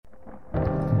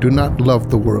Do not love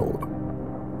the world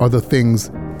or the things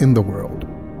in the world.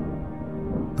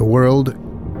 The world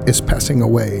is passing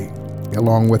away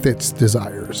along with its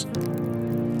desires.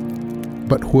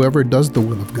 But whoever does the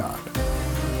will of God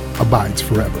abides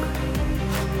forever.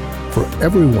 For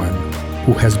everyone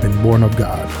who has been born of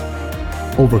God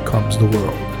overcomes the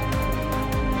world.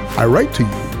 I write to you,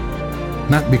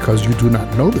 not because you do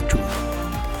not know the truth,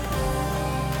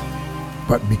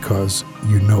 but because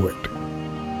you know it.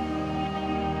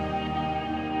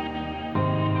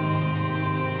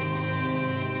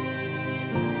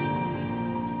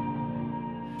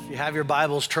 If you have your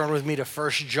Bibles, turn with me to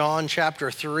 1 John chapter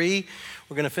 3.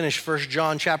 We're going to finish 1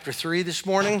 John chapter 3 this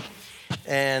morning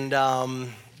and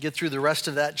get through the rest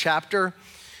of that chapter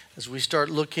as we start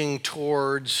looking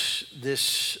towards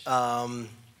this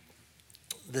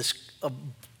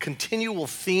continual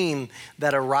theme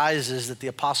that arises that the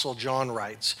Apostle John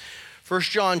writes. 1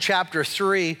 John chapter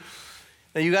 3,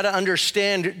 now you got to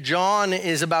understand, John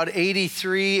is about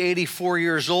 83, 84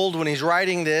 years old when he's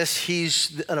writing this.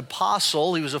 He's an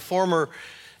apostle. He was a former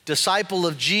disciple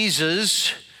of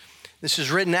Jesus. This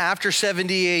is written after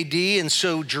 70 AD, and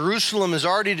so Jerusalem is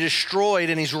already destroyed,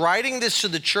 and he's writing this to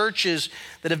the churches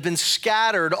that have been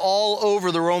scattered all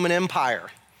over the Roman Empire.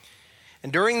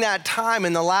 And during that time,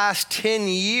 in the last 10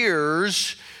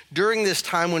 years, during this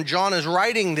time when John is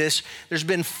writing this, there's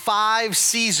been 5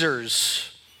 Caesars.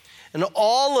 And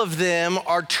all of them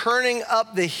are turning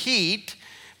up the heat,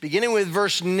 beginning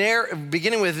with Nero,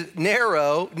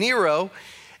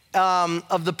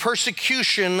 of the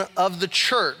persecution of the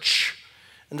church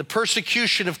and the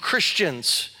persecution of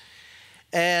Christians.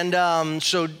 And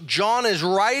so John is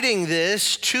writing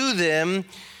this to them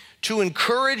to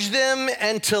encourage them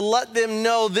and to let them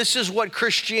know this is what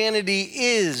Christianity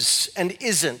is and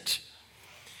isn't.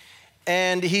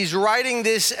 And he's writing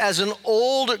this as an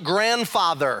old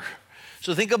grandfather.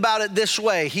 So think about it this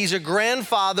way. He's a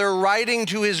grandfather writing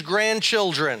to his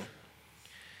grandchildren.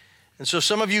 And so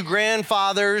some of you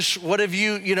grandfathers,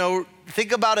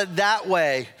 think about it that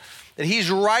way. That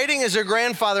he's writing as a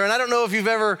grandfather. And I don't know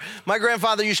if my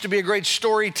grandfather used to be a great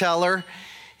storyteller.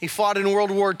 He fought in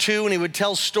World War II and he would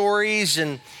tell stories,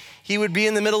 and he would be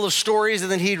in the middle of stories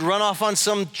and then he'd run off on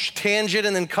some tangent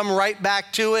and then come right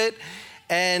back to it.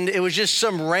 And it was just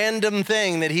some random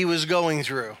thing that he was going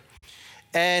through.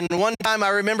 And one time I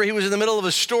remember he was in the middle of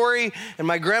a story and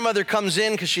my grandmother comes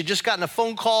in because she had just gotten a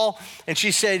phone call and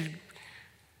she said,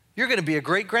 "You're going to be a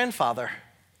great grandfather."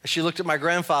 And she looked at my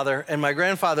grandfather and my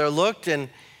grandfather looked and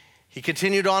he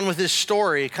continued on with his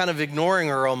story, kind of ignoring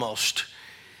her almost.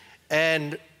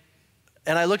 And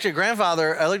I looked at my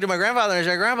grandfather and I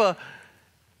said,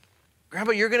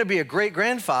 Grandpa, you're going to be a great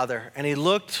grandfather. And he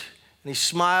looked and he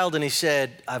smiled and he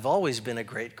said, "I've always been a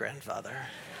great grandfather."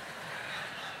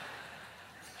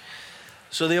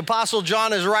 So the Apostle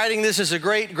John is writing this as a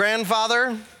great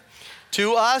grandfather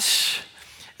to us.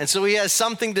 And so he has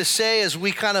something to say as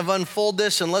we kind of unfold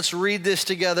this, and let's read this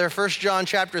together. 1 John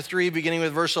chapter 3, beginning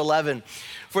with verse 11.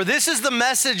 "For this is the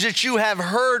message that you have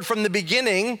heard from the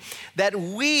beginning, that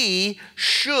we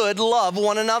should love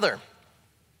one another."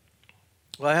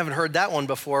 Well, I haven't heard that one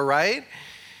before, right?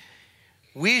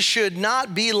 "We should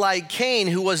not be like Cain,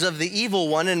 who was of the evil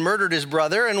one and murdered his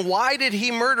brother. And why did he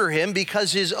murder him?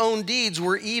 Because his own deeds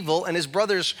were evil and his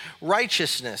brother's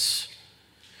righteousness.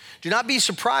 Do not be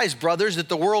surprised, brothers, that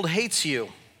the world hates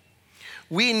you.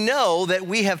 We know that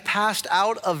we have passed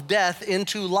out of death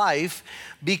into life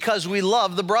because we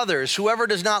love the brothers. Whoever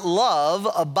does not love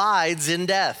abides in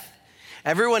death.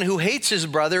 Everyone who hates his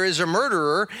brother is a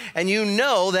murderer, and you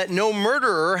know that no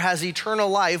murderer has eternal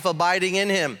life abiding in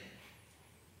him."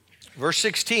 Verse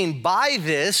 16, "By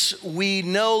this we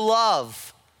know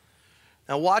love."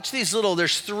 Now watch these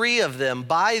there's 3 of them.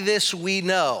 By this we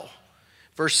know.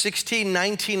 Verse 16,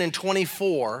 19, and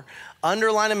 24,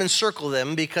 underline them and circle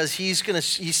them because he's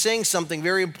saying something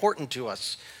very important to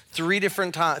us.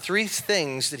 3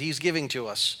 things that he's giving to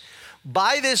us.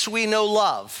 "By this we know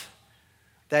love,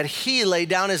 that he laid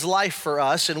down his life for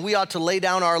us, and we ought to lay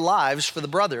down our lives for the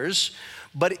brothers.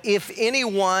 But if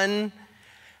anyone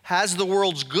has the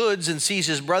world's goods and sees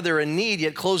his brother in need,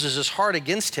 yet closes his heart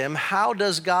against him, how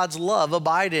does God's love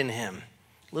abide in him?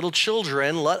 Little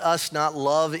children, let us not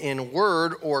love in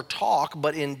word or talk,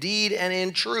 but in deed and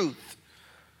in truth."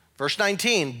 Verse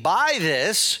 19, "By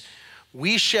this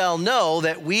we shall know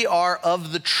that we are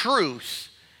of the truth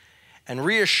and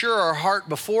reassure our heart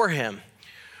before him.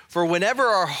 For whenever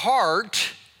our heart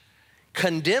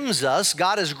condemns us,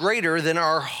 God is greater than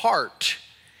our heart,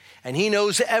 and he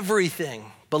knows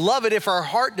everything. Beloved, if our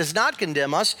heart does not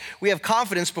condemn us, we have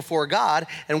confidence before God,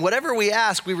 and whatever we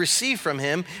ask, we receive from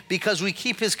him because we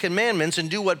keep his commandments and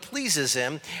do what pleases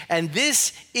him. And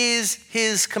this is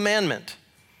his commandment,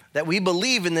 that we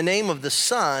believe in the name of the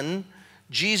Son,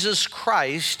 Jesus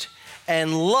Christ,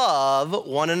 and love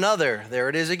one another. There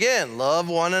it is again, love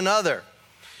one another,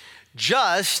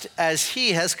 just as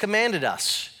he has commanded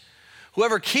us.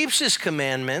 Whoever keeps his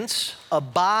commandments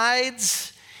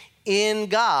abides in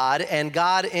God and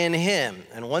God in him.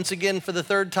 And once again for the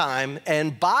third time,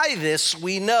 and by this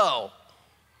we know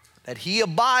that he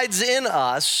abides in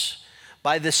us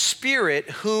by the Spirit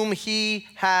whom he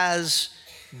has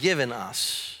given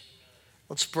us.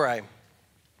 Let's pray.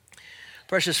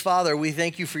 Precious Father, we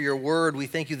thank you for your word. We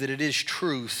thank you that it is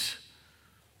truth.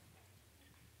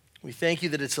 We thank you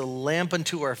that it's a lamp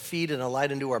unto our feet and a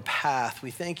light unto our path.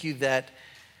 We thank you that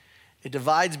it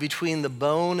divides between the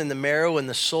bone and the marrow and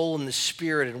the soul and the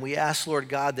spirit. And we ask, Lord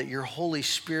God, that your Holy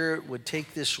Spirit would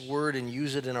take this word and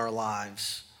use it in our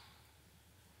lives.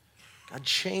 God,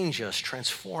 change us,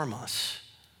 transform us.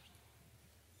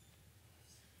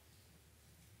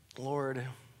 Lord,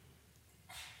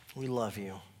 we love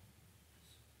you.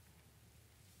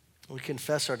 We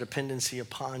confess our dependency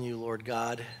upon you, Lord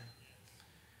God.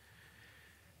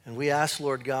 And we ask,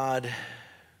 Lord God,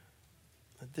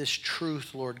 that this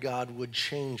truth, Lord God, would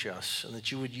change us and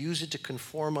that you would use it to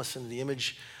conform us into the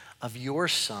image of your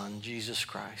Son, Jesus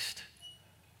Christ.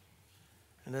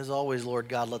 And as always, Lord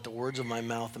God, let the words of my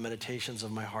mouth, the meditations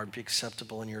of my heart be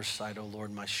acceptable in your sight, O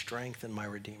Lord, my strength and my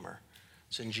Redeemer.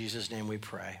 It's in Jesus' name we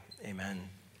pray. Amen.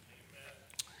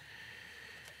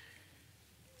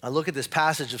 I look at this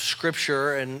passage of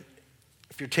Scripture, and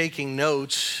if you're taking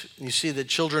notes, you see that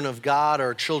children of God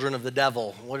are children of the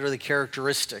devil. What are the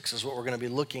characteristics is what we're going to be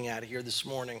looking at here this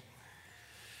morning.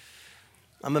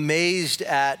 I'm amazed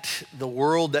at the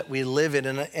world that we live in,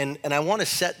 and I want to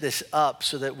set this up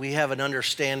so that we have an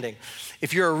understanding.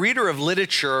 If you're a reader of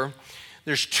literature,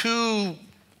 there's two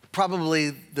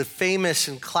probably the famous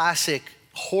and classic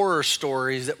horror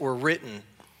stories that were written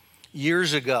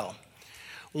years ago.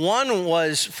 One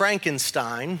was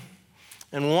Frankenstein,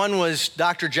 and one was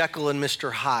Dr. Jekyll and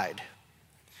Mr. Hyde.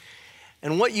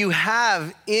 And what you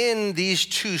have in these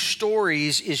two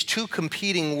stories is two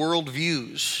competing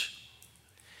worldviews.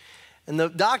 And the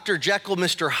Dr. Jekyll,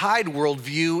 Mr. Hyde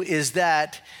worldview is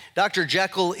that Dr.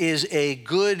 Jekyll is a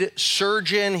good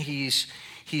surgeon. He's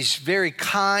very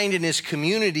kind in his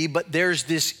community, but there's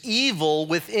this evil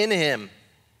within him.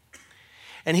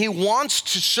 And he wants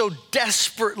to so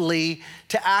desperately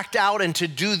to act out and to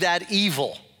do that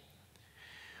evil.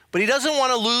 But he doesn't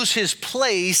want to lose his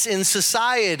place in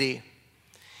society.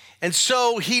 And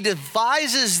so he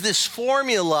devises this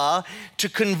formula to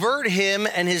convert him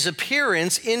and his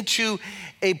appearance into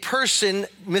a person,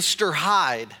 Mr.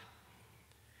 Hyde,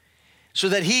 so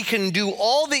that he can do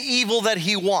all the evil that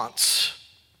he wants.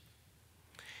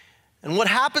 And what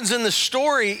happens in the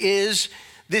story is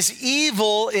this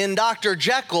evil in Dr.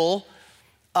 Jekyll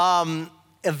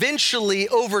eventually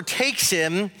overtakes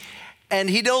him, and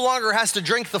he no longer has to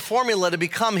drink the formula to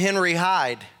become Henry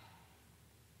Hyde.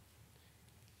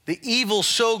 The evil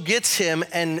so gets him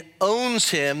and owns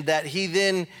him that he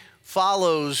then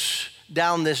follows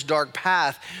down this dark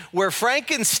path. Where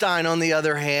Frankenstein, on the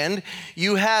other hand,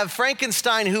 you have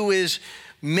Frankenstein who is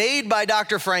made by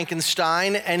Dr.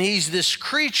 Frankenstein, and he's this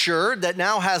creature that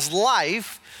now has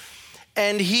life,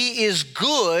 and he is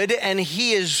good, and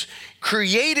he is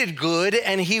created good,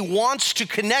 and he wants to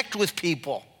connect with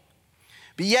people.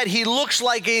 But yet he looks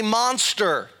like a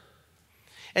monster.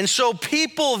 And so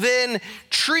people then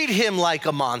treat him like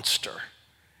a monster.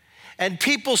 And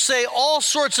people say all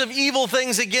sorts of evil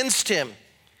things against him.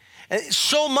 And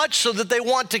so much so that they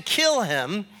want to kill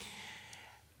him.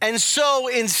 And so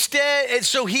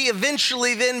he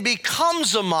eventually then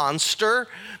becomes a monster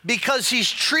because he's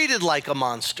treated like a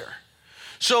monster.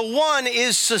 So one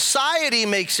is society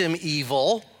makes him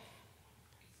evil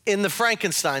in the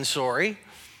Frankenstein story.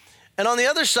 And on the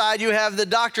other side, you have the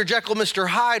Dr. Jekyll, Mr.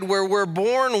 Hyde, where we're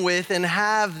born with and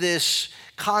have this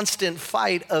constant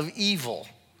fight of evil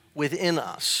within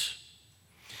us.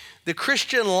 The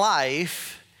Christian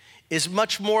life is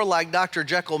much more like Dr.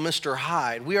 Jekyll, Mr.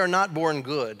 Hyde. We are not born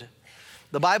good.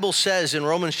 The Bible says in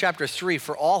Romans chapter 3,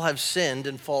 for all have sinned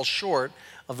and fall short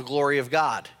of the glory of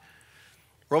God.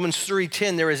 Romans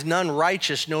 3:10, there is none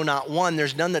righteous, no, not one.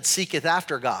 There's none that seeketh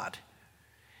after God.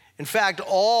 In fact,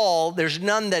 there's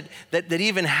none that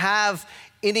even have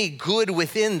any good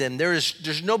within them.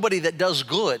 There's nobody that does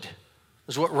good,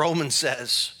 is what Romans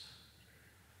says.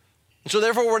 And so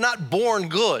therefore, we're not born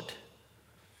good.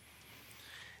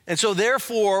 And so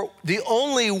therefore, the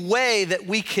only way that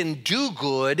we can do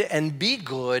good and be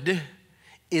good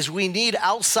is we need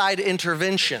outside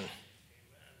intervention.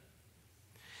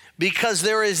 Because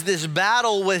there is this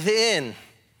battle within.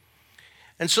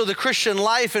 And so the Christian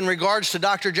life in regards to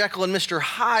Dr. Jekyll and Mr.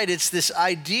 Hyde, it's this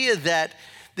idea that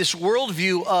this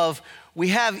worldview of we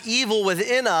have evil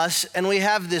within us and we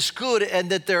have this good, and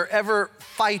that they're ever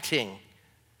fighting.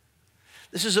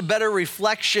 This is a better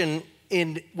reflection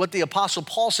in what the Apostle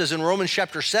Paul says in Romans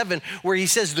chapter 7, where he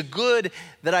says, the good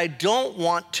that I don't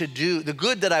want to do, the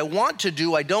good that I want to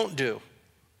do, I don't do.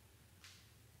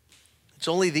 It's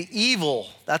only the evil,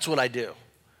 that's what I do.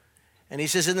 And he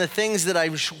says, in the things that I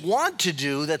want to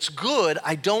do that's good,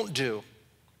 I don't do.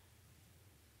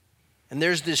 And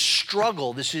there's this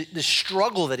struggle, this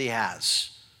struggle that he has.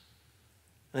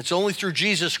 And it's only through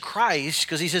Jesus Christ,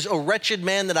 because he says, oh, wretched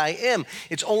man that I am.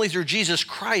 It's only through Jesus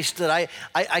Christ that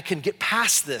I can get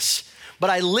past this. But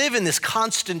I live in this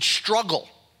constant struggle.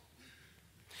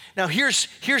 Now, here's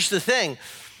the thing.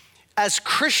 As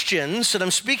Christians, and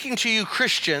I'm speaking to you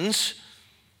Christians,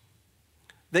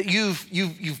 that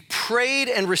you've prayed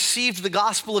and received the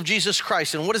gospel of Jesus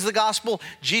Christ. And what is the gospel?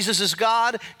 Jesus is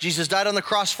God. Jesus died on the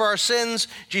cross for our sins.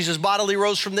 Jesus bodily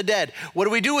rose from the dead. What do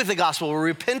we do with the gospel? We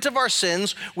repent of our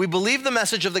sins, we believe the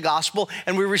message of the gospel,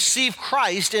 and we receive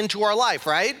Christ into our life,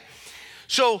 right?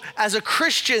 So as a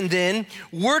Christian then,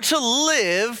 we're to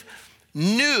live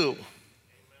new.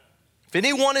 If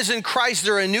anyone is in Christ,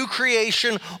 they're a new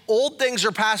creation. Old things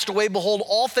are passed away. Behold,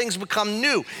 all things become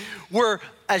new.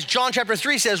 As John chapter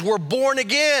 3 says, we're born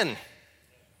again.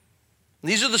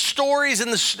 These are the stories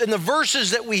and the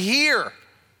verses that we hear,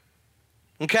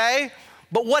 okay?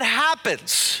 But what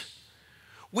happens?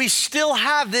 We still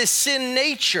have this sin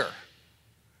nature.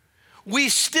 We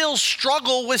still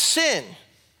struggle with sin.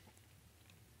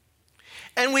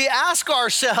 And we ask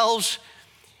ourselves,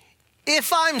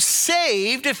 if I'm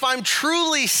saved, if I'm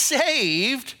truly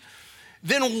saved,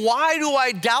 then why do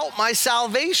I doubt my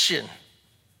salvation?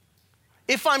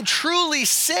 If I'm truly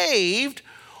saved,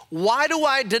 why do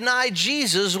I deny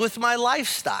Jesus with my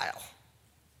lifestyle?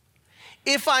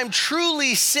 If I'm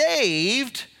truly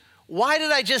saved, why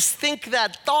did I just think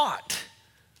that thought?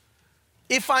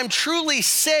 If I'm truly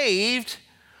saved,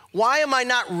 why am I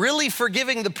not really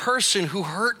forgiving the person who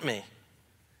hurt me?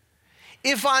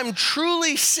 If I'm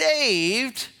truly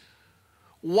saved,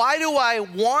 why do I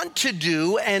want to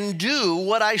do and do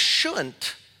what I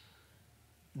shouldn't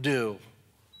do?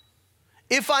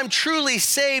 If I'm truly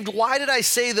saved, why did I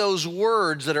say those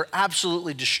words that are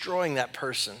absolutely destroying that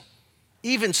person,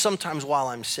 even sometimes while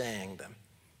I'm saying them?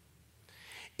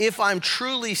 If I'm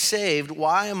truly saved,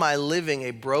 why am I living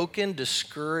a broken,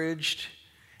 discouraged,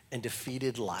 and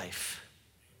defeated life?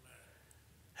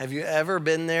 Have you ever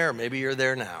been there? Maybe you're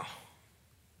there now.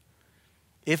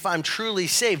 If I'm truly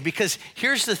saved, because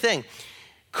here's the thing,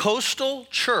 Coastal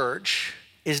Church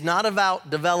is not about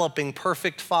developing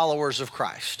perfect followers of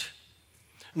Christ.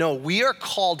 No, we are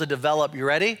called to develop, you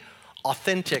ready?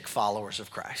 Authentic followers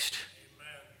of Christ.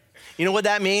 Amen. You know what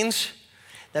that means?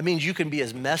 That means you can be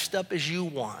as messed up as you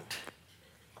want.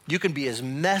 You can be as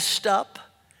messed up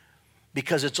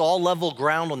because it's all level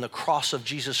ground on the cross of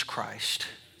Jesus Christ.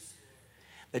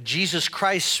 That Jesus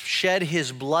Christ shed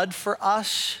his blood for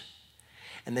us,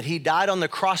 and that he died on the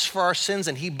cross for our sins,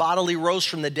 and he bodily rose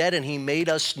from the dead, and he made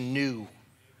us new.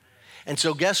 And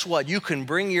so guess what? You can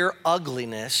bring your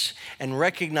ugliness and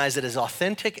recognize that as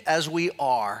authentic as we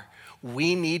are,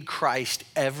 we need Christ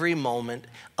every moment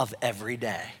of every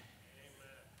day.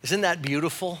 Isn't that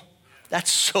beautiful?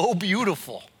 That's so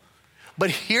beautiful.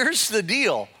 But here's the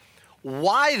deal.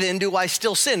 Why then do I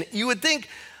still sin? You would think,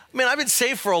 man, I've been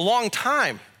saved for a long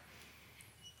time.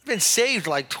 I've been saved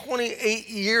like 28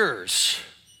 years.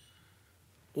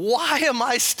 Why am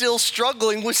I still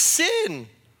struggling with sin?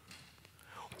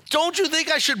 Don't you think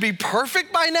I should be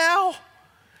perfect by now?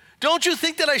 Don't you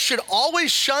think that I should always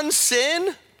shun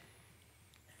sin?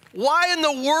 Why in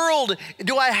the world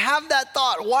do I have that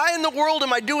thought? Why in the world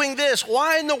am I doing this?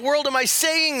 Why in the world am I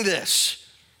saying this?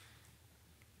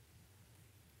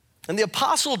 And the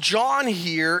Apostle John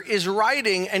here is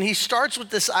writing, and he starts with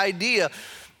this idea,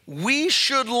 we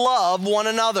should love one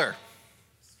another.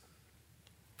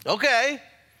 Okay,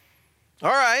 all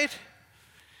right.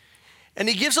 And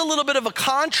he gives a little bit of a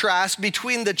contrast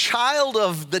between the child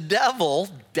of the devil,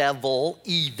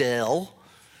 evil,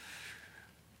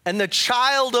 and the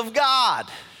child of God.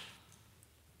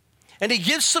 And he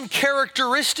gives some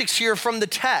characteristics here from the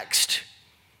text.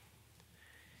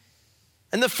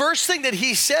 And the first thing that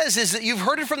he says is that you've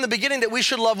heard it from the beginning that we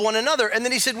should love one another. And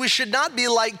then he said we should not be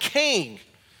like Cain.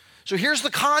 So here's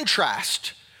the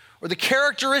contrast. or the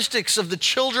characteristics of the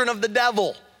children of the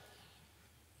devil.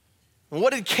 And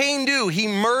what did Cain do? He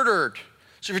murdered.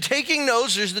 So if you're taking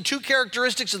notes, there's the two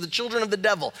characteristics of the children of the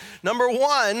devil. Number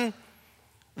one,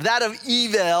 that of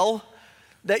evil,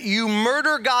 that you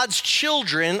murder God's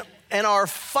children and are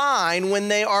fine when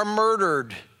they are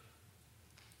murdered.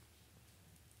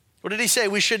 What did he say?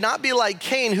 We should not be like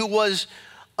Cain, who was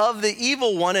of the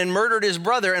evil one and murdered his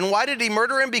brother. And why did he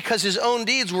murder him? Because his own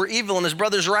deeds were evil and his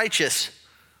brother's righteous.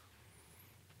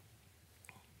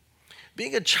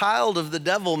 Being a child of the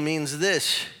devil means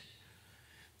this: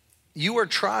 you are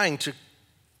trying to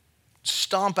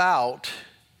stomp out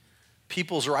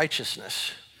people's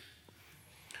righteousness.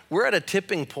 We're at a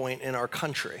tipping point in our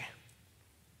country.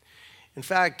 In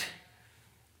fact,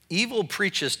 evil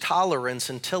preaches tolerance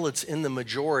until it's in the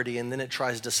majority, and then it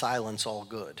tries to silence all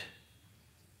good.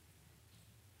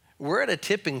 We're at a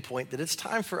tipping point that it's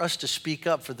time for us to speak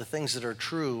up for the things that are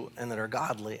true and that are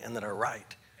godly and that are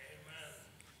right. Amen.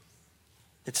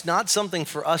 It's not something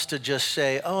for us to just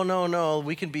say, oh, no,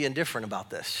 we can be indifferent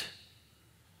about this.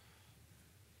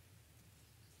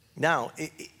 Now,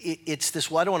 it's this,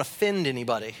 well, I don't want to offend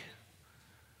anybody.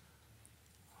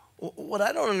 What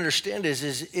I don't understand is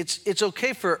it's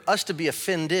okay for us to be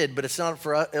offended, but it's not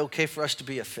okay for us to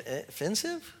be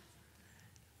offensive.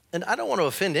 And I don't want to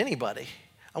offend anybody.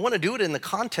 I want to do it in the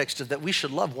context of that we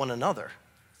should love one another.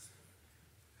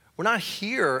 We're not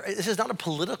here, this is not a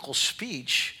political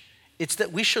speech. It's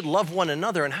that we should love one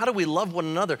another. And how do we love one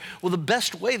another? Well, the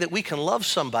best way that we can love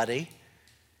somebody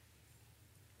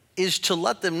is to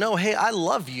let them know, hey, I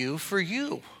love you for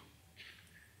you.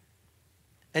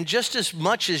 And just as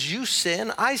much as you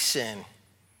sin, I sin.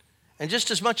 And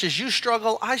just as much as you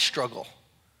struggle, I struggle.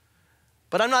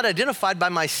 But I'm not identified by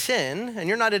my sin, and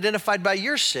you're not identified by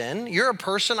your sin. You're a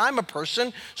person, I'm a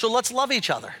person, so let's love each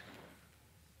other.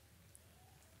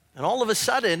 And all of a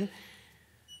sudden,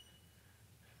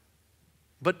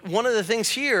 but one of the things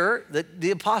here that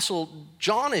the Apostle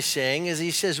John is saying is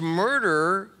he says,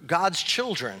 murder God's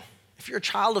children. If you're a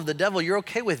child of the devil, you're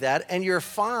okay with that, and you're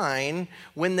fine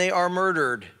when they are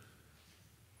murdered.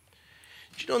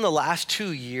 Did you know in the last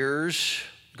 2 years,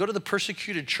 go to the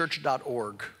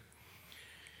persecutedchurch.org.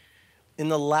 In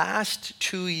the last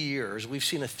 2 years, we've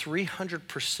seen a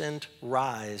 300%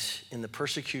 rise in the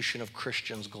persecution of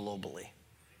Christians globally.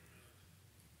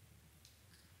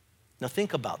 Now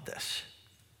think about this.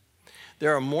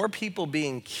 There are more people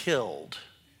being killed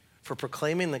for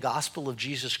proclaiming the gospel of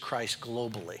Jesus Christ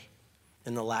globally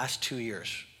in the last 2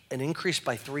 years, an increase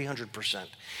by 300%.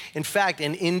 In fact,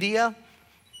 in India,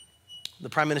 the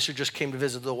prime minister just came to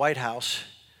visit the White House.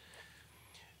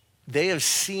 They have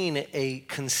seen a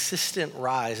consistent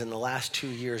rise in the last 2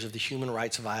 years of the human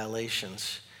rights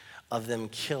violations of them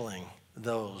killing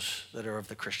those that are of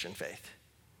the Christian faith.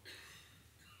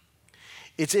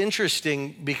 It's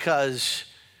interesting because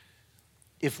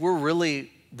if we're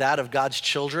really that of God's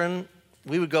children,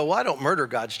 we would go, well, I don't murder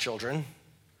God's children,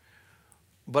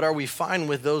 but are we fine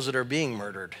with those that are being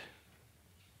murdered?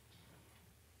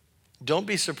 Don't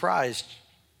be surprised,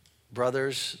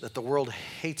 brothers, that the world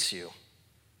hates you.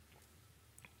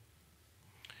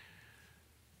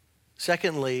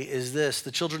 Secondly is this: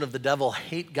 the children of the devil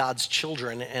hate God's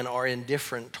children and are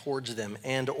indifferent towards them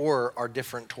and or are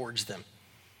different towards them.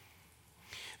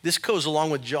 This goes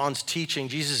along with John's teaching.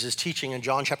 Jesus is teaching in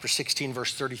John chapter 16,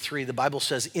 verse 33. The Bible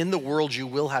says, in the world you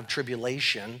will have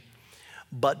tribulation,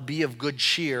 but be of good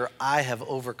cheer. I have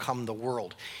overcome the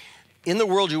world. In the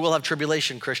world you will have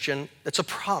tribulation, Christian. That's a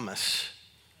promise.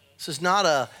 This is not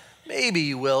a maybe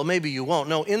you will, maybe you won't.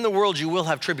 No, in the world you will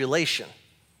have tribulation.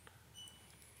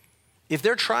 If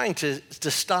they're trying to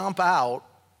stomp out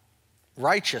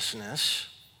righteousness,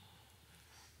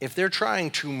 if they're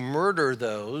trying to murder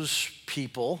those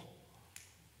people,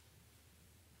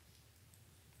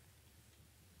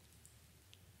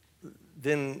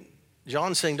 then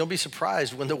John's saying, don't be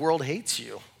surprised when the world hates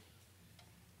you.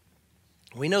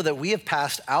 We know that we have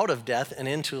passed out of death and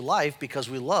into life because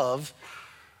we love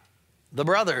the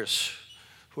brothers.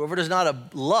 Whoever does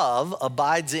not love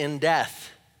abides in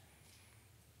death.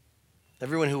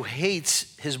 Everyone who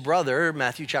hates his brother,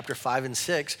 Matthew chapter 5 and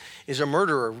 6, is a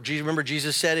murderer. Remember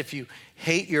Jesus said, if you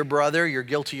hate your brother, you're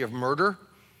guilty of murder.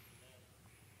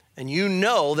 And you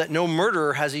know that no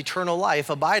murderer has eternal life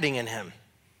abiding in him.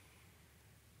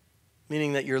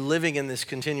 Meaning that you're living in this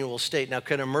continual state. Now,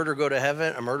 can a murderer go to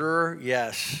heaven? A murderer?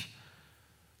 Yes.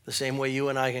 The same way you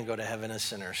and I can go to heaven as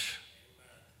sinners.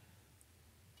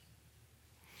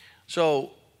 So,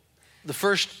 the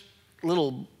first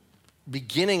little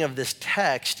beginning of this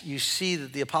text, you see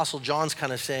that the Apostle John's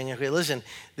kind of saying, okay, listen,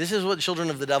 this is what children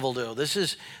of the devil do.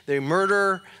 They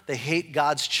murder, they hate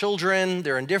God's children,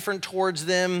 they're indifferent towards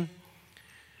them.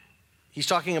 He's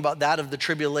talking about that of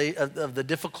the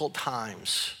difficult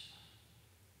times,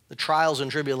 the trials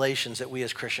and tribulations that we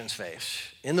as Christians face.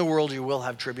 In the world you will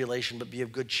have tribulation, but be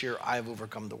of good cheer, I have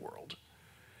overcome the world.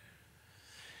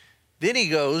 Then he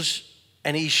goes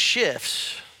and he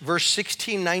shifts verse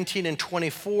 16, 19, and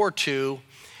 24 to,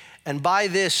 and by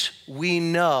this we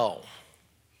know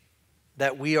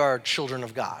that we are children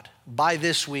of God. By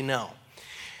this we know.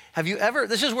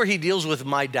 This is where he deals with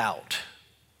my doubt.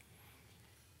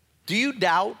 Do you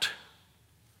doubt?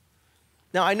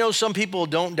 Now, I know some people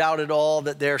don't doubt at all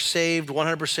that they're saved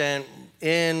 100%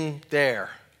 in there.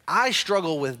 I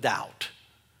struggle with doubt.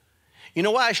 You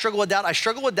know why I struggle with doubt? I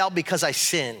struggle with doubt because I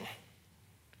sin.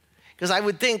 Because I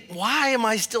would think, why am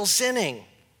I still sinning?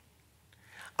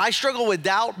 I struggle with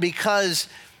doubt because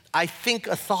I think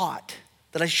a thought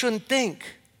that I shouldn't think.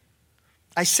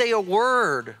 I say a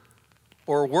word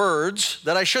or words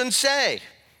that I shouldn't say,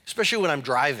 especially when I'm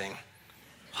driving.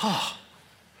 Oh,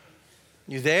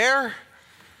 you there?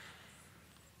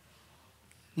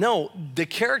 No, the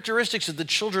characteristics of the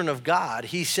children of God,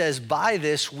 he says, by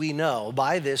this we know,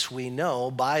 by this we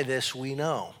know, by this we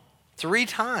know. 3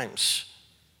 times.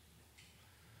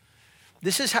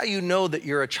 This is how you know that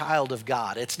you're a child of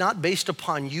God. It's not based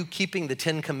upon you keeping the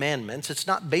 10 commandments. It's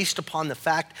not based upon the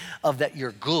fact of that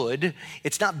you're good.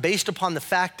 It's not based upon the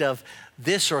fact of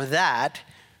this or that.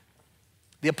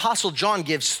 The Apostle John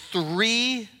gives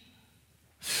three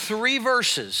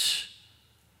verses,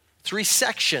 3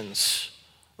 sections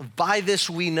of by this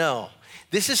we know.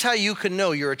 This is how you can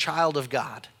know you're a child of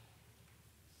God.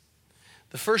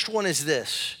 The first one is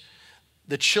this: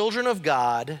 the children of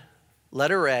God,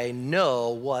 letter A, know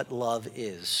what love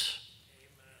is.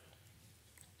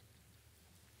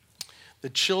 The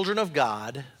children of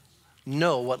God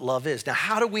know what love is. Now,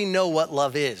 how do we know what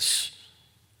love is?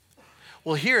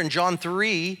 Well, here in John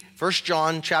 3, 1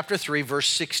 John chapter 3, verse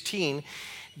 16,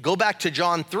 go back to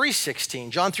John 3:16.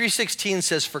 John 3:16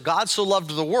 says, for God so loved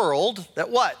the world,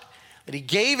 that what? That he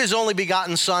gave his only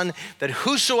begotten son, that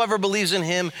whosoever believes in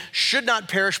him should not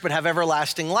perish but have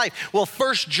everlasting life. Well,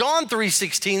 1 John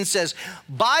 3:16 says,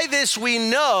 by this we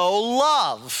know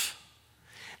love,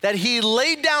 that he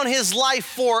laid down his life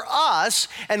for us,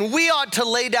 and we ought to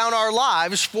lay down our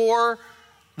lives for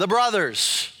the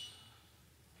brothers.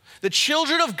 The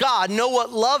children of God know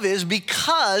what love is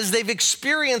because they've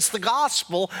experienced the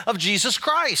gospel of Jesus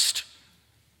Christ.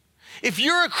 If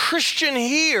you're a Christian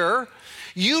here,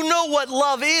 you know what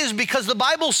love is because the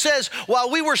Bible says, while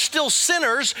we were still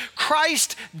sinners,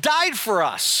 Christ died for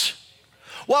us.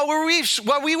 While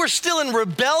we were still in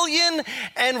rebellion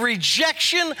and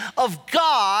rejection of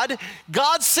God,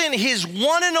 God sent his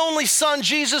one and only son,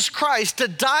 Jesus Christ, to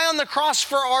die on the cross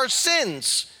for our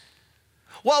sins.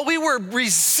 While we were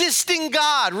resisting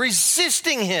God,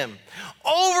 resisting him,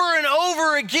 over and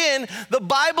over again, the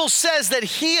Bible says that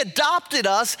he adopted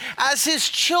us as his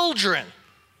children.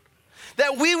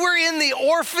 That we were in the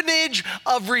orphanage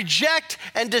of reject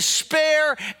and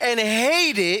despair and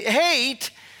hate.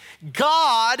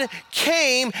 God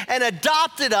came and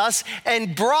adopted us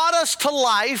and brought us to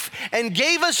life and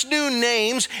gave us new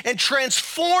names and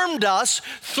transformed us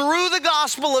through the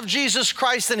gospel of Jesus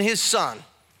Christ and his son.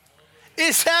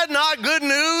 Is that not good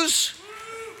news?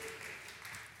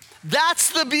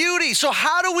 That's the beauty. So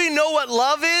how do we know what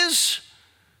love is?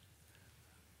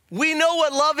 We know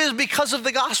what love is because of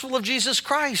the gospel of Jesus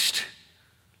Christ.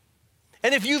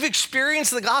 And if you've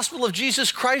experienced the gospel of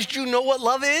Jesus Christ, you know what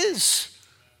love is.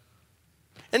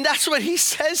 And that's what he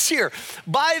says here.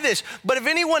 By this, but if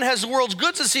anyone has the world's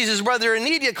goods and sees his brother in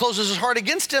need, yet closes his heart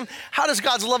against him, how does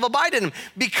God's love abide in him?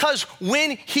 Because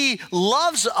when he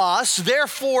loves us,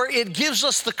 therefore it gives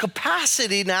us the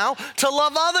capacity now to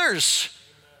love others.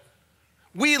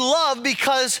 We love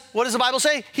because, what does the Bible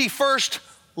say? He first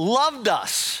loved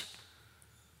us.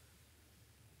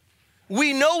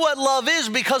 We know what love is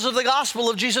because of the gospel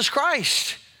of Jesus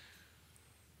Christ.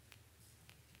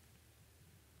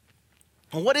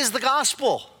 And what is the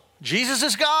gospel? Jesus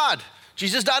is God.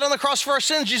 Jesus died on the cross for our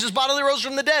sins. Jesus bodily rose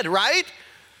from the dead, right?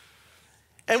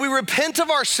 And we repent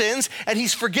of our sins, and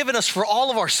he's forgiven us for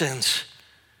all of our sins.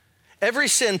 Every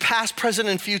sin, past, present,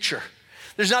 and future.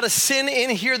 There's not a sin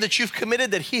in here that you've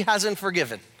committed that he hasn't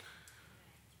forgiven.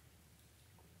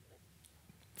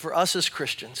 For us as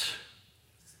Christians,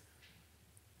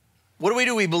 what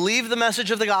do? We believe the message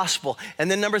of the gospel.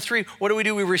 And then number 3, what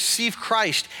do? We receive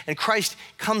Christ, and Christ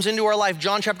comes into our life.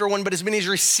 John chapter 1, but as many as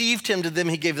received him, to them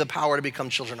he gave the power to become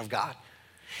children of God.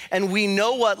 And we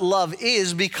know what love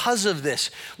is because of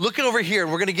this. Look at over here,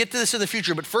 and we're going to get to this in the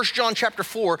future, but 1 John chapter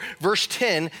 4, verse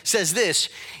 10 says this,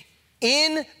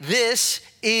 in this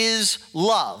is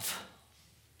love.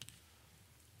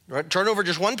 Right, turn over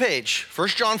just one page, 1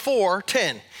 John 4,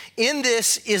 10. In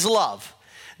this is love.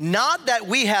 Not that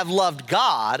we have loved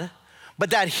God,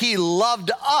 but that he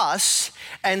loved us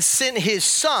and sent his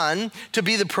son to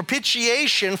be the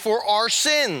propitiation for our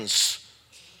sins.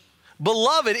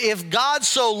 Beloved, if God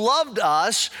so loved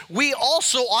us, we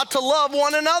also ought to love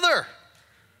one another.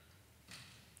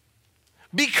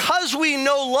 Because we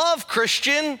know love,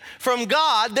 Christian, from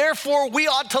God, therefore we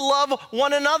ought to love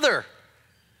one another.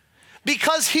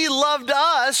 Because he loved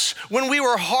us when we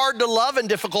were hard to love and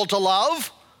difficult to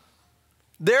love,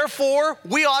 therefore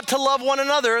we ought to love one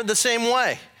another the same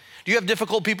way. Do you have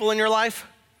difficult people in your life?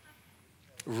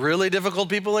 Really difficult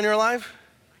people in your life?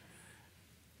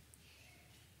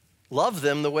 Love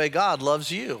them the way God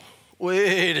loves you.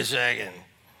 Wait a second.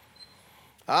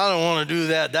 I don't want to do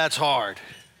that. That's hard.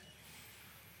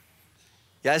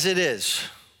 Yes, it is.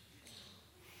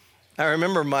 I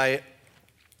remember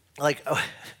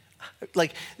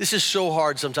this is so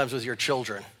hard sometimes with your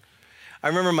children. I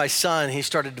remember my son, he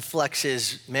started to flex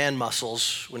his man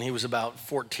muscles when he was about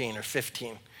 14 or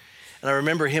 15. And I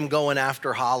remember him going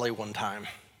after Holly one time.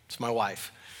 It's my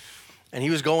wife. And he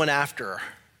was going after her.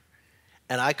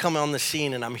 And I come on the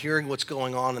scene and I'm hearing what's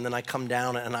going on, and then I come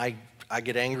down and I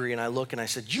get angry and I look and I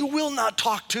said, you will not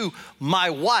talk to my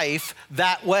wife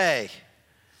that way.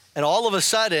 And all of a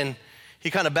sudden,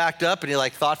 he kind of backed up and he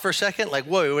thought for a second,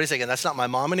 whoa, wait a second, that's not my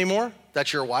mom anymore?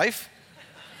 That's your wife?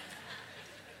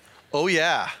 Oh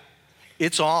yeah,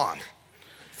 it's on.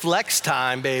 Flex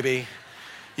time, baby.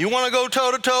 You want to go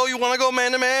toe to toe? You want to go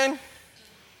man to man?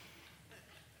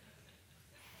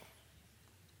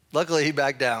 Luckily, he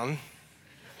backed down.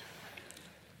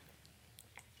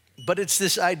 But it's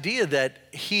this idea that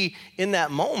in that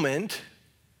moment,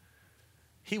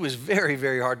 he was very,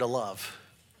 very hard to love.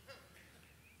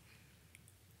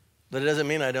 But it doesn't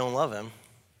mean I don't love him.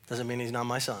 It doesn't mean he's not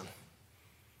my son.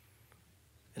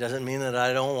 It doesn't mean that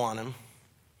I don't want him.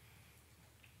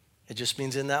 It just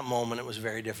means in that moment it was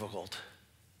very difficult.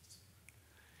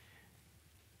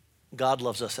 God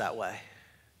loves us that way,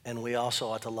 and we also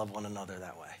ought to love one another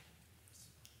that way.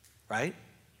 Right?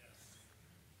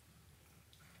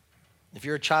 If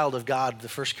you're a child of God, the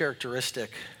first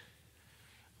characteristic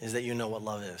is that you know what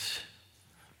love is,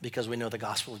 because we know the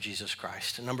gospel of Jesus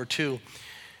Christ. And number two,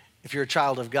 if you're a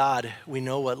child of God, we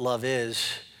know what love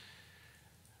is.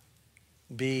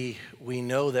 B, we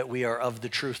know that we are of the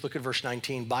truth. Look at verse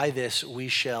 19. By this we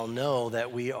shall know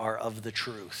that we are of the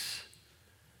truth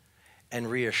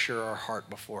and reassure our heart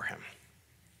before him.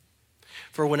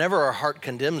 For whenever our heart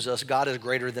condemns us, God is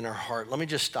greater than our heart. Let me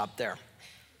just stop there.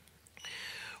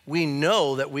 We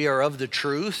know that we are of the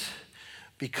truth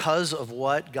because of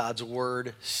what God's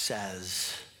word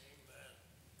says.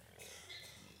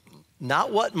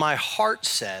 Not what my heart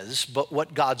says, but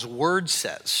what God's word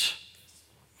says.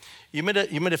 Let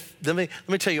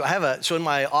me tell you, so in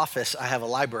my office, I have a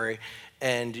library,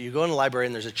 and you go in the library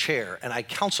and there's a chair, and I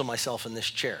counsel myself in this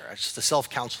chair. It's the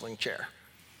self-counseling chair.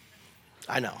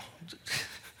 I know.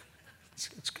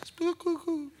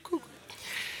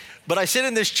 But I sit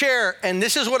in this chair, and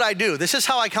this is what I do. This is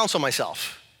how I counsel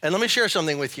myself. And let me share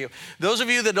something with you. Those of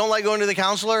you that don't like going to the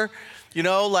counselor,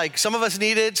 some of us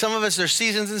need it. Some of us, there's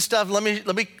seasons and stuff. Let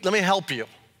me help you,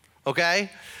 okay?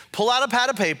 Pull out a pad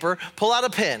of paper, pull out a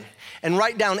pen, and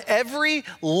write down every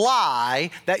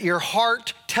lie that your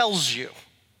heart tells you.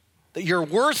 That you're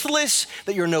worthless,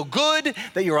 that you're no good,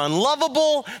 that you're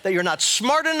unlovable, that you're not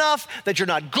smart enough, that you're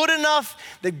not good enough,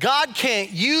 that God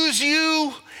can't use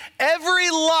you. Every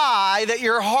lie that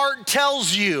your heart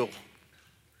tells you,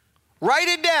 write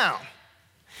it down.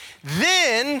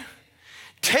 Then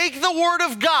take the word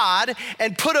of God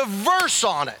and put a verse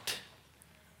on it.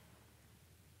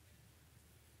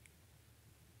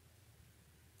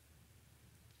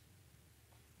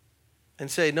 And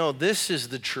say, no, this is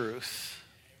the truth.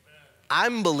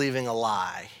 I'm believing a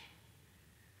lie.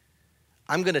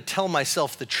 I'm going to tell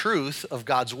myself the truth of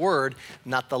God's word,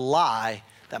 not the lie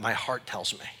that my heart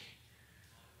tells me.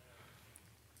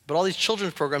 But all these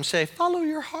children's programs say, follow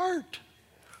your heart.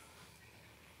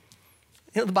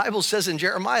 The Bible says in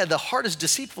Jeremiah, the heart is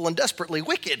deceitful and desperately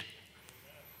wicked.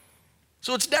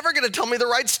 So it's never going to tell me the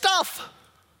right stuff.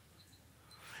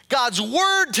 God's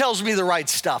word tells me the right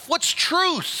stuff. What's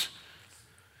truth?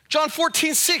 John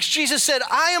 14:6, Jesus said,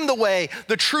 I am the way,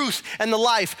 the truth, and the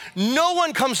life. No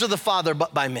one comes to the Father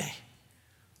but by me.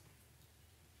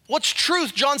 What's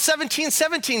truth? John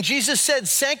 17:17, Jesus said,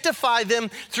 sanctify them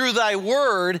through thy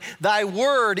word. Thy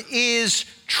word is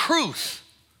truth.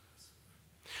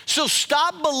 So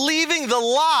stop believing the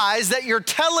lies that you're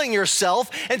telling yourself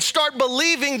and start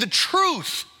believing the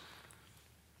truth.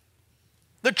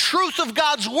 The truth of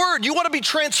God's word. You want to be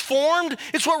transformed?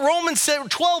 It's what Romans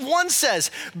 12:1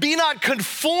 says. Be not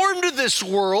conformed to this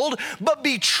world, but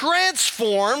be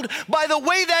transformed by the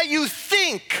way that you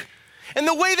think. And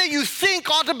the way that you think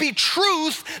ought to be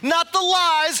truth, not the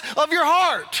lies of your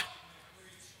heart.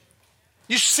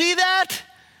 You see that?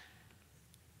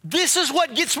 This is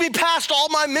what gets me past all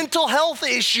my mental health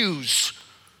issues.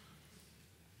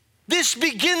 This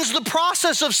begins the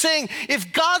process of saying,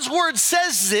 if God's word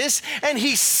says this and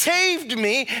he saved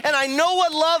me and I know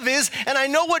what love is and I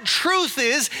know what truth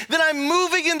is, then I'm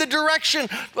moving in the direction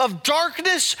of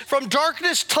darkness, from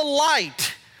darkness to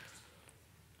light.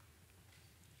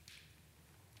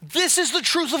 This is the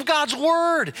truth of God's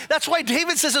word. That's why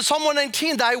David says in Psalm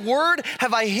 119, thy word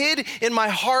have I hid in my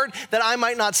heart that I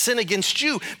might not sin against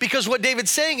you. Because what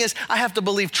David's saying is, I have to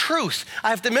believe truth.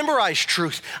 I have to memorize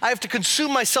truth. I have to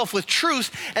consume myself with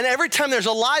truth. And every time there's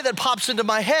a lie that pops into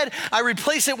my head, I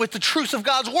replace it with the truth of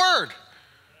God's word.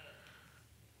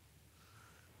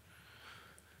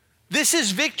 This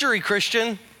is victory,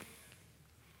 Christian.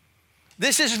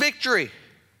 This is victory.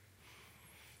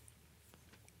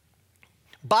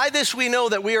 By this we know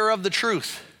that we are of the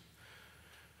truth,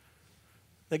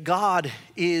 that God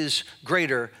is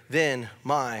greater than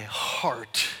my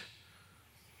heart.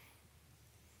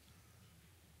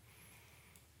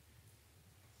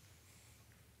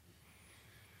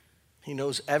 He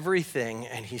knows everything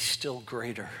and he's still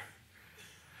greater.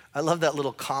 I love that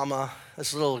little comma.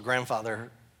 That's a little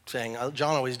grandfather saying.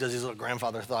 John always does these little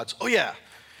grandfather thoughts. Oh yeah,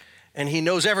 and he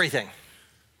knows everything.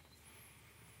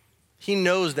 He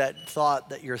knows that thought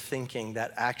that you're thinking,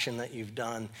 that action that you've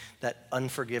done, that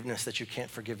unforgiveness that you can't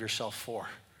forgive yourself for.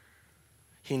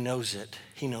 He knows it.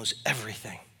 He knows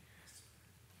everything.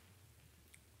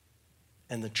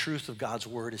 And the truth of God's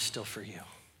word is still for you.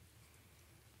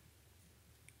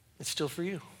 It's still for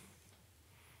you.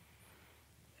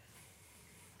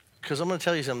 Because I'm going to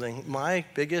tell you something. My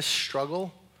biggest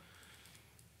struggle,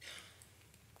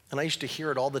 and I used to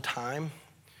hear it all the time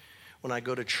when I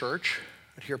go to church,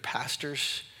 I'd hear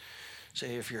pastors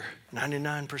say, if you're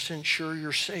 99% sure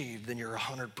you're saved, then you're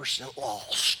 100%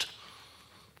 lost.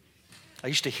 I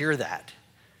used to hear that.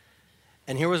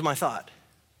 And here was my thought.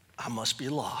 I must be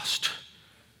lost.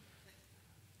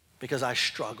 Because I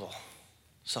struggle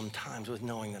sometimes with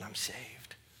knowing that I'm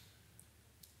saved.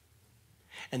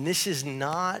 And this is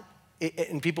not,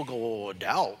 and people go, oh,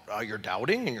 doubt. You're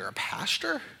doubting and you're a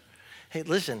pastor? Hey,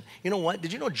 listen, you know what?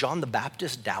 Did you know John the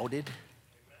Baptist doubted?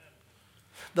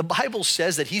 The Bible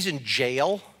says that he's in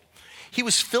jail. He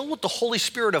was filled with the Holy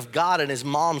Spirit of God in his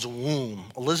mom's womb,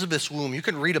 Elizabeth's womb. You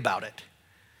can read about it.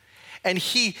 And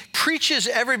he preaches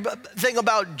everything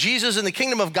about Jesus and the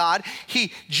kingdom of God.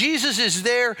 Jesus is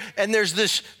there, and there's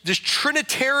this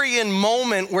Trinitarian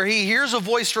moment where he hears a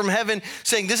voice from heaven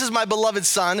saying, this is my beloved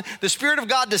son. The Spirit of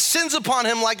God descends upon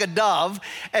him like a dove,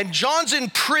 and John's in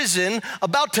prison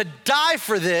about to die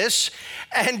for this.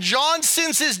 And John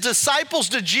sends his disciples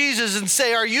to Jesus and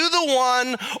say, are you the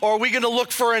one, or are we going to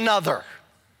look for another?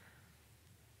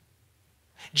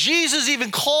 Jesus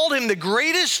even called him the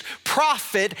greatest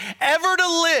prophet ever to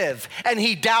live, and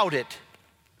he doubted.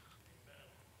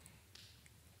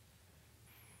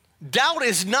 Doubt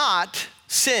is not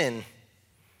sin.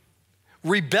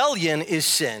 Rebellion is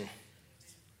sin.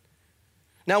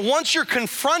 Now, once you're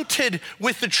confronted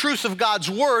with the truth of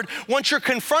God's word, once you're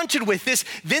confronted with this,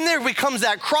 then there becomes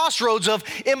that crossroads of,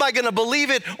 am I going to believe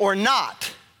it or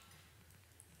not?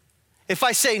 If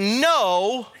I say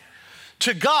no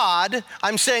to God,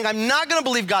 I'm saying I'm not going to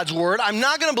believe God's word, I'm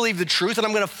not going to believe the truth, and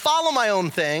I'm going to follow my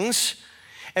own things.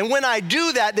 And when I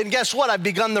do that, then guess what? I've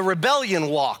begun the rebellion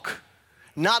walk,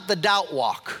 not the doubt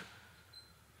walk.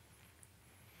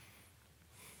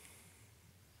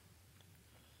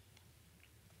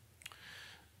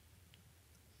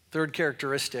 Third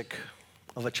characteristic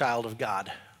of a child of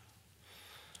God.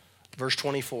 Verse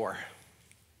 24.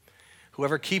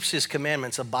 Whoever keeps his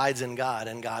commandments abides in God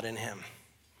and God in him.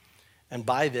 And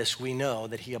by this we know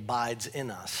that he abides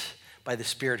in us by the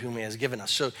Spirit whom he has given us.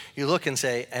 So you look and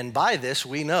say, and by this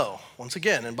we know. Once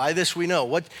again, and by this we know.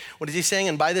 What is he saying?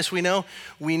 And by this we know?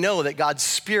 We know that God's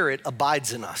Spirit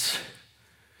abides in us.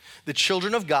 The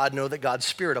children of God know that God's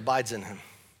Spirit abides in him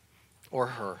or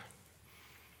her.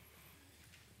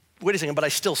 Wait a second, but I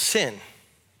still sin.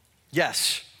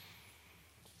 Yes.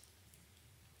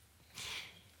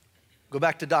 Go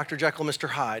back to Dr. Jekyll, Mr.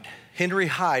 Hyde. Henry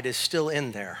Hyde is still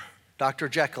in there. Dr.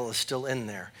 Jekyll is still in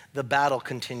there. The battle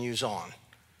continues on.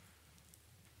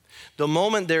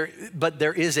 But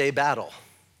there is a battle.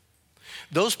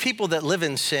 Those people that live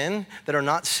in sin, that are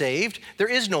not saved, there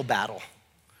is no battle.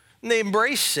 And they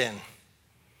embrace sin.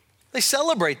 They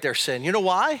celebrate their sin. You know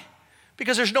why?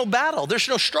 Because there's no battle, there's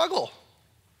no struggle.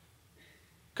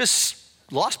 Because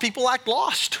lost people act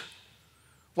lost.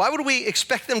 Why would we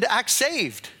expect them to act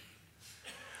saved?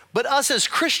 But us as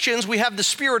Christians, we have the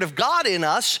Spirit of God in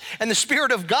us, and the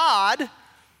Spirit of God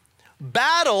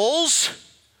battles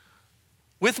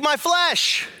with my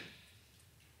flesh.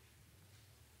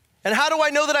 And how do I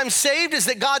know that I'm saved? Is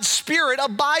that God's Spirit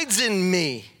abides in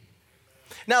me.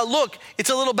 Now look, it's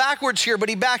a little backwards here, but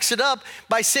he backs it up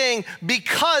by saying,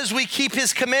 because we keep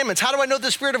his commandments. How do I know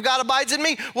the Spirit of God abides in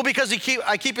me? Well, because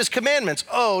I keep his commandments.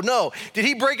 Oh no, did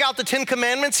he break out the 10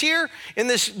 commandments here in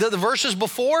the verses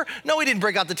before? No, he didn't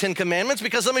break out the 10 commandments,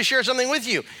 because let me share something with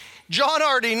you. John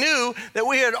already knew that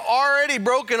we had already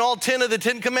broken all 10 of the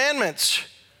 10 commandments.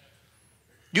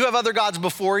 You have other gods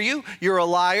before you. You're a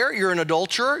liar, you're an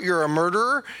adulterer, you're a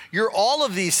murderer, you're all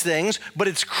of these things, but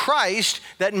it's Christ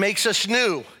that makes us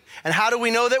new. And how do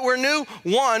we know that we're new?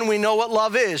 1, we know what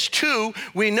love is. 2,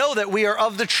 we know that we are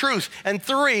of the truth. And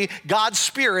 3, God's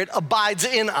Spirit abides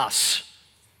in us.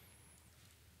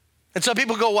 And some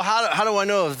people go, well, how do I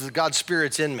know if God's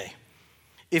Spirit's in me?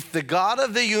 If the God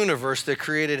of the universe that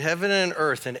created heaven and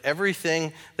earth and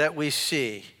everything that we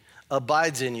see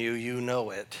abides in you, you know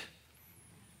it.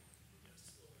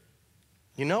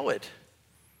 You know it.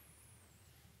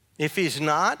 If he's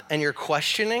not and you're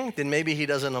questioning, then maybe he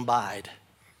doesn't abide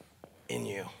in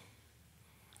you.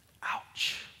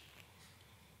 Ouch.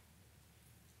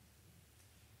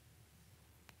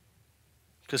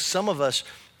 Because some of us,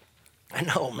 I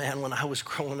know, man, when I was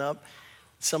growing up,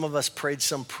 some of us prayed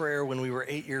some prayer when we were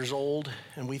 8 years old,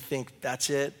 and we think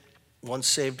that's it. Once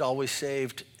saved, always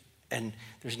saved. And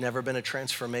there's never been a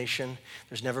transformation.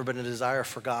 There's never been a desire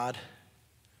for God.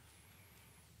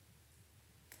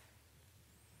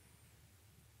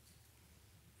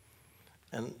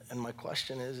 And my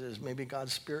question is maybe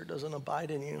God's Spirit doesn't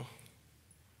abide in you.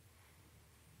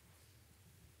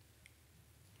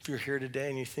 If you're here today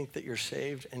and you think that you're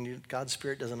saved and God's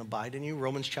Spirit doesn't abide in you,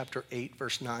 Romans chapter 8,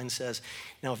 verse 9 says,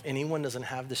 now if anyone doesn't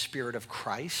have the Spirit of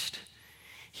Christ,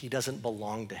 he doesn't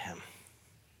belong to him.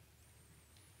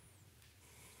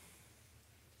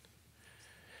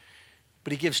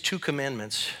 But he gives 2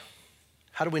 commandments.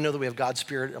 How do we know that we have God's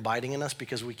Spirit abiding in us?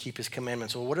 Because we keep his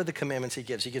commandments. Well, what are the commandments he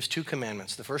gives? He gives 2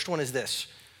 commandments. The first one is this,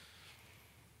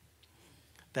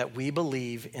 that we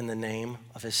believe in the name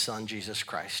of his Son, Jesus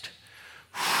Christ.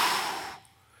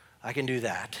 I can do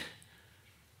that.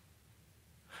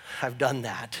 I've done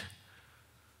that.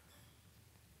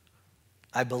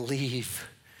 I believe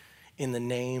in the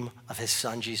name of his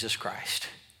Son, Jesus Christ.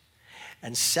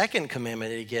 And second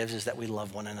commandment that he gives is that we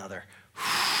love one another.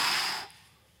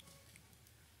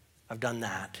 I've done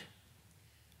that.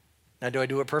 Now, do I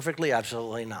do it perfectly?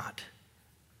 Absolutely not.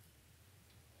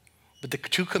 But the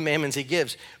 2 commandments he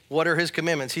gives, what are his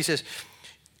commandments? He says,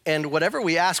 and whatever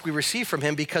we ask, we receive from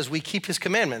him because we keep his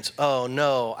commandments. Oh,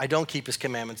 no, I don't keep his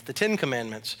commandments, the 10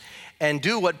 commandments. And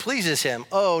do what pleases him.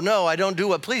 Oh, no, I don't do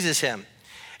what pleases him.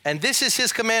 And this is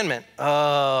his commandment.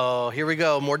 Oh, here we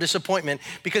go, more disappointment.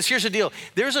 Because here's the deal.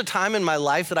 There's a time in my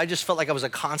life that I just felt like I was a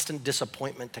constant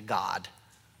disappointment to God.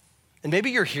 And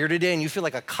maybe you're here today and you feel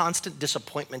like a constant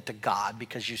disappointment to God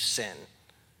because you sin.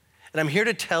 And I'm here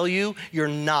to tell you, you're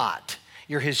not.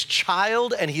 You're his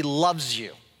child and he loves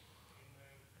you.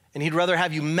 And he'd rather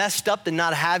have you messed up than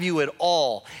not have you at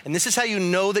all. And this is how you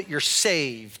know that you're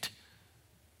saved.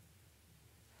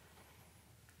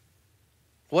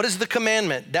 What is the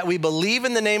commandment? That we believe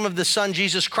in the name of the Son,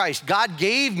 Jesus Christ. God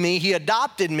gave me, he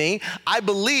adopted me. I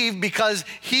believe because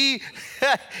he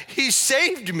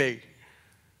saved me.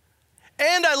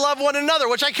 And I love one another,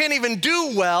 which I can't even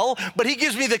do well, but he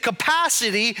gives me the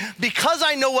capacity because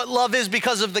I know what love is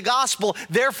because of the gospel,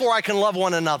 therefore I can love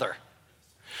one another.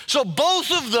 So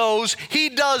both of those he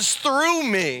does through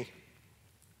me.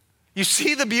 You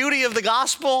see the beauty of the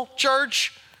gospel,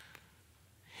 church?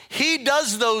 He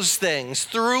does those things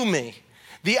through me.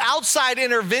 The outside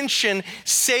intervention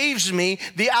saves me.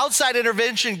 The outside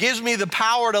intervention gives me the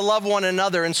power to love one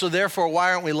another, and so therefore,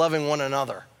 why aren't we loving one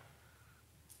another?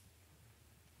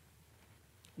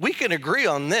 We can agree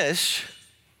on this.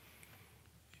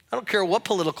 I don't care what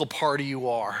political party you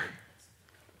are.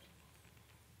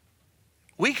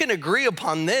 We can agree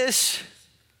upon this.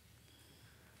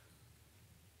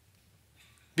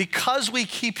 Because we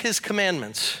keep his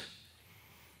commandments,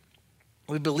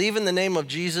 we believe in the name of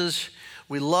Jesus,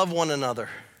 we love one another.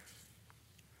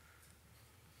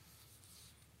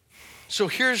 So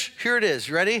here it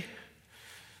is. Ready?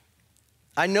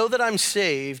 I know that I'm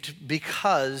saved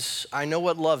because I know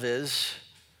what love is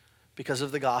because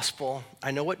of the gospel.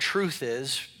 I know what truth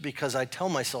is because I tell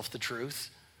myself the truth.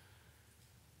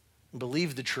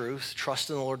 Believe the truth. Trust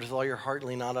in the Lord with all your heart and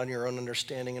lean not on your own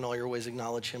understanding. In all your ways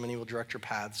acknowledge him and he will direct your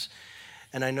paths.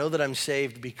 And I know that I'm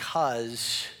saved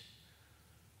because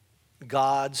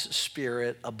God's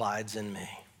Spirit abides in me.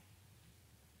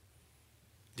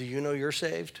 Do you know you're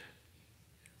saved?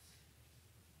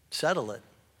 Settle it.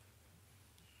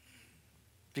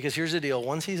 Because here's the deal.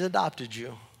 Once he's adopted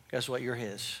you, guess what? You're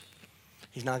his.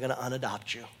 He's not going to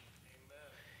unadopt you.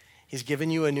 He's given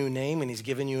you a new name and he's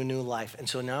given you a new life. And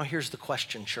so now here's the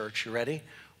question, church. You ready?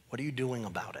 What are you doing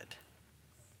about it?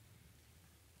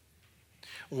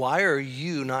 Why are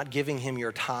you not giving him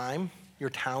your time,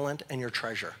 your talent, and your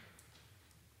treasure?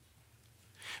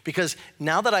 Because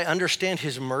now that I understand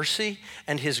his mercy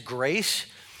and his grace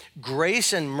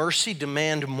and mercy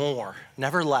demand more,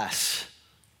 never less.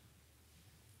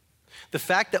 The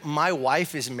fact that my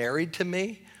wife is married to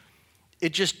me,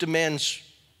 it just demands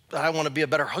that I want to be a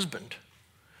better husband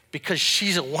because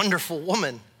she's a wonderful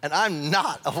woman and I'm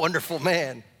not a wonderful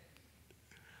man.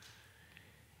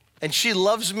 And she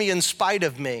loves me in spite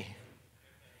of me.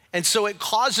 And so it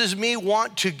causes me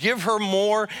want to give her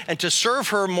more and to serve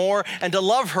her more and to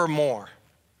love her more.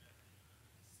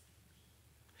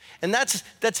 And that's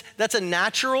a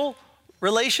natural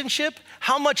relationship.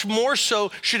 How much more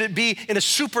so should it be in a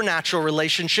supernatural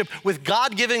relationship with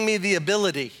God giving me the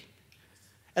ability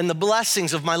and the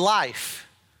blessings of my life?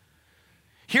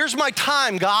 Here's my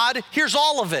time, God. Here's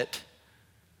all of it.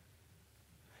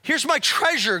 Here's my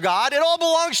treasure, God. It all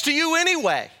belongs to you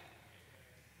anyway.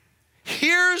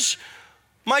 Here's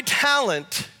my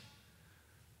talent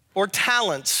or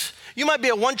talents. You might be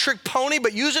a one-trick pony,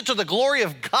 but use it to the glory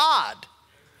of God.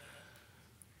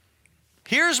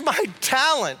 Here's my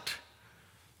talent.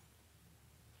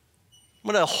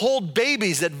 I'm going to hold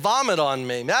babies that vomit on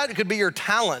me. That could be your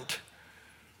talent.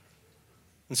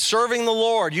 And serving the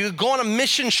Lord. You go on a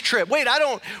missions trip. Wait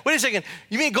a second.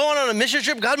 You mean going on a missions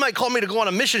trip? God might call me to go on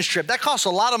a missions trip. That costs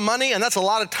a lot of money and that's a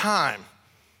lot of time.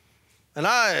 And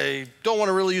I don't want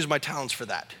to really use my talents for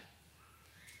that.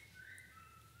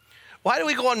 Why do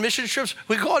we go on mission trips?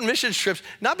 We go on mission trips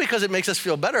not because it makes us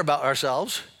feel better about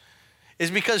ourselves. It's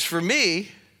because for me,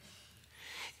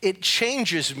 it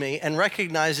changes me and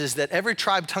recognizes that every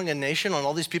tribe, tongue, and nation, and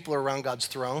all these people are around God's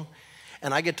throne,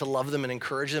 and I get to love them and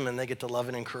encourage them, and they get to love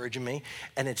and encourage me,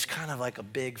 and it's kind of like a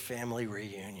big family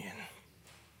reunion.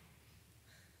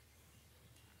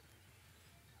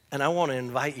 And I want to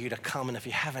invite you to come, and if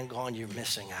you haven't gone, you're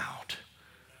missing out.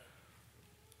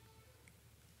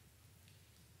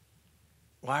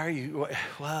 Why are you?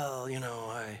 Well,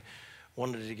 I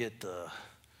wanted to get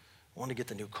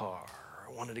the new car.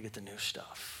 I wanted to get the new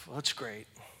stuff. Well, that's great.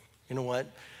 You know what?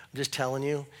 I'm just telling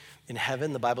you, in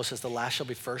heaven, the Bible says the last shall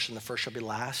be first and the first shall be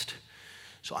last.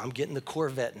 So I'm getting the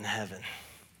Corvette in heaven.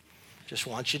 Just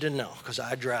want you to know, because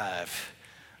I drive,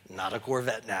 not a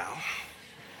Corvette now.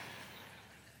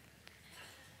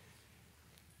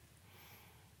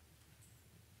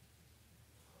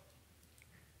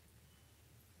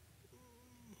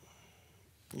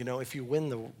 If you win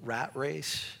the rat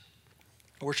race,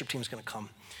 the worship team's going to come.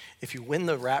 If you win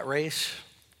the rat race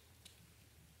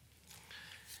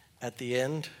at the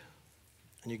end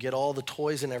and you get all the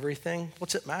toys and everything,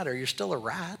 what's it matter? You're still a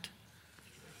rat,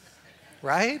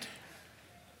 right?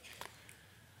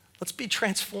 Let's be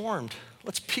transformed.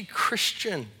 Let's be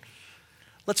Christian.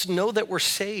 Let's know that we're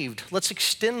saved. Let's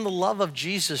extend the love of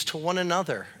Jesus to one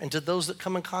another and to those that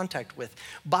come in contact with.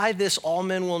 By this, all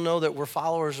men will know that we're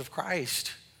followers of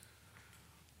Christ.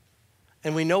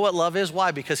 And we know what love is.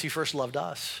 Why? Because he first loved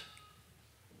us.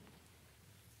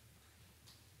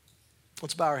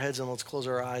 Let's bow our heads and let's close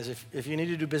our eyes. If you need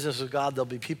to do business with God, there'll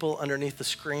be people underneath the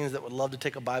screens that would love to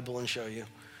take a Bible and show you.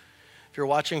 If you're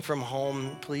watching from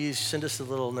home, please send us a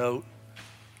little note.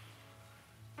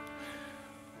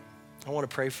 I want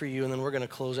to pray for you, and then we're going to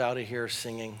close out of here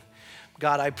singing.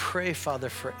 God, I pray, Father,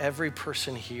 for every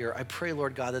person here. I pray,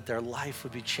 Lord God, that their life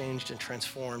would be changed and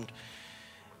transformed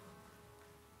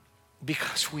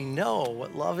because we know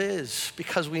what love is,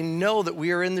 because we know that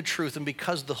we are in the truth, and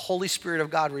because the Holy Spirit of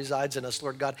God resides in us,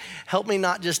 Lord God. Help me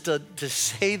not just to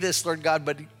say this, Lord God,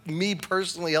 but me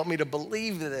personally, help me to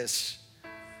believe this.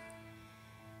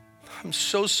 I'm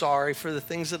so sorry for the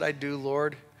things that I do,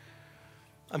 Lord.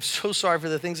 I'm so sorry for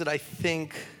the things that I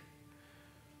think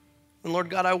And Lord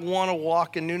God, I want to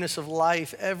walk in newness of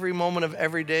life every moment of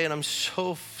every day, and I'm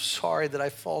so sorry that I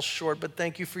fall short, but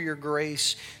thank you for your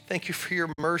grace. Thank you for your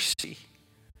mercy.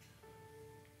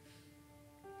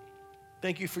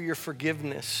 Thank you for your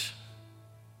forgiveness.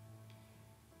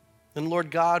 And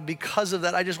Lord God, because of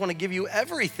that, I just want to give you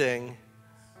everything.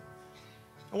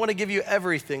 I want to give you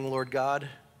everything, Lord God.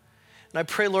 And I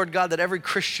pray, Lord God, that every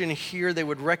Christian here, they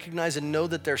would recognize and know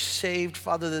that they're saved,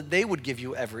 Father, that they would give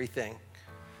you everything.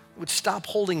 Would stop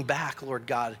holding back, Lord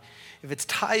God. If it's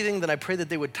tithing, then I pray that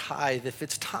they would tithe. If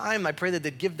it's time, I pray that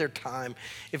they'd give their time.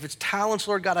 If it's talents,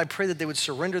 Lord God, I pray that they would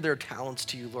surrender their talents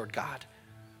to you, Lord God.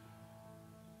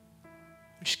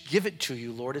 Just give it to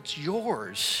you, Lord. It's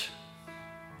yours.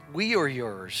 We are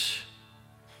yours.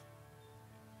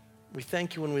 We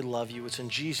thank you and we love you. It's in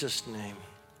Jesus' name.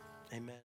 Amen.